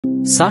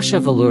Sasha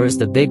Velour's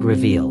The Big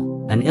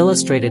Reveal, an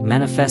illustrated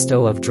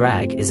manifesto of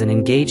drag is an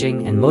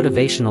engaging and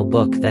motivational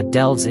book that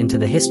delves into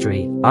the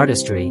history,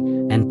 artistry,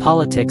 and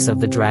politics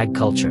of the drag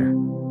culture.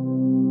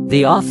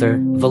 The author,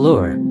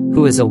 Velour,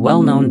 who is a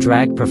well-known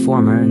drag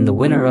performer and the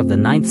winner of the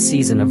 9th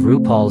season of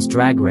RuPaul's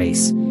Drag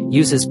Race,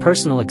 uses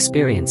personal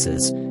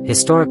experiences,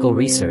 historical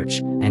research,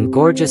 and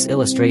gorgeous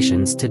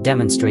illustrations to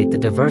demonstrate the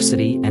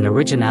diversity and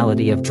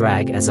originality of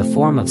drag as a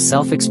form of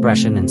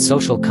self-expression and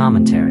social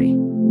commentary.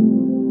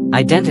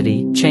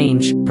 Identity,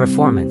 change,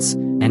 performance,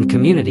 and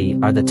community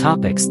are the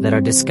topics that are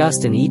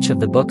discussed in each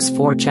of the book's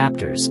 4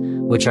 chapters,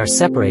 which are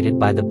separated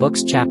by the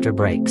book's chapter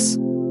breaks.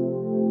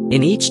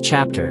 In each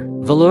chapter,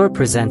 Velour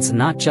presents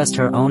not just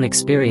her own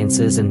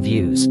experiences and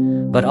views,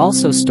 but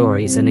also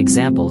stories and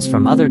examples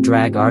from other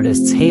drag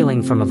artists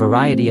hailing from a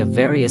variety of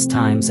various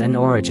times and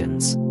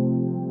origins.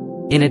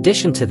 In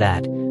addition to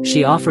that,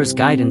 she offers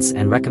guidance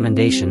and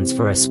recommendations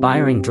for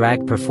aspiring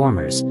drag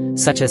performers,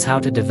 such as how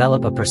to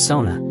develop a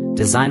persona,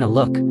 design a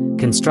look,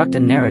 construct a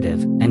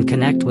narrative, and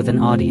connect with an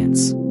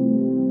audience.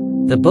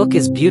 The book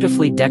is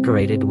beautifully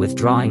decorated with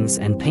drawings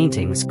and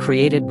paintings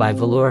created by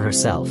Velour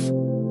herself.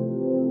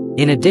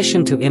 In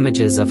addition to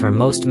images of her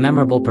most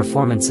memorable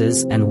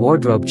performances and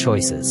wardrobe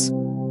choices.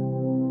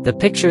 The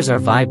pictures are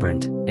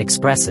vibrant,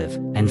 expressive,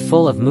 and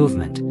full of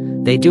movement.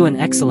 They do an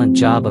excellent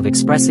job of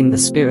expressing the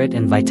spirit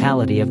and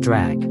vitality of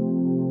drag.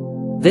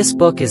 This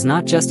book is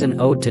not just an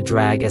ode to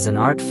drag as an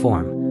art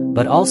form,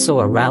 but also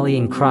a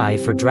rallying cry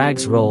for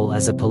drag's role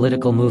as a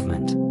political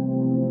movement.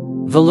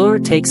 Velour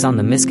takes on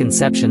the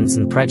misconceptions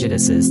and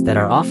prejudices that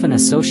are often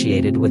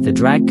associated with the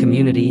drag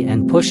community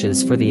and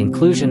pushes for the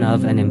inclusion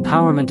of and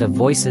empowerment of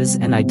voices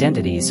and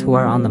identities who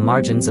are on the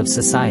margins of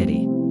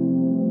society.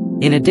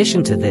 In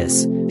addition to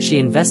this, she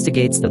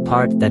investigates the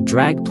part that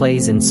drag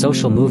plays in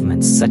social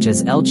movements such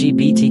as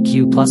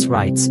LGBTQ+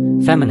 rights,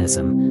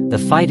 feminism, the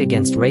fight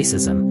against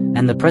racism,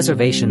 and the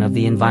preservation of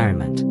the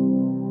environment.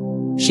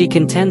 She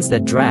contends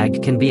that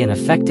drag can be an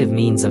effective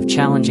means of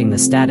challenging the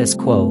status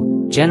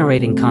quo,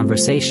 generating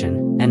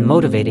conversation, and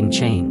motivating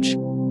change.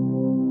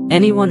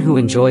 Anyone who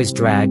enjoys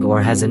drag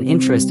or has an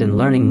interest in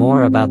learning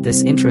more about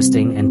this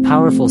interesting and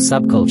powerful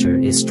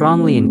subculture is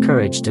strongly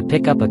encouraged to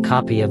pick up a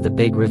copy of The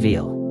Big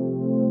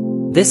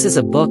Reveal. This is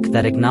a book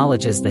that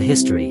acknowledges the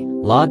history,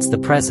 lauds the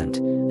present,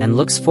 and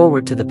looks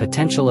forward to the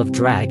potential of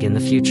drag in the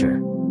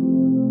future.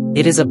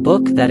 It is a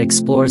book that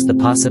explores the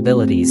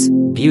possibilities,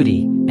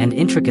 beauty, and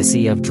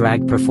intricacy of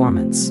drag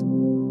performance.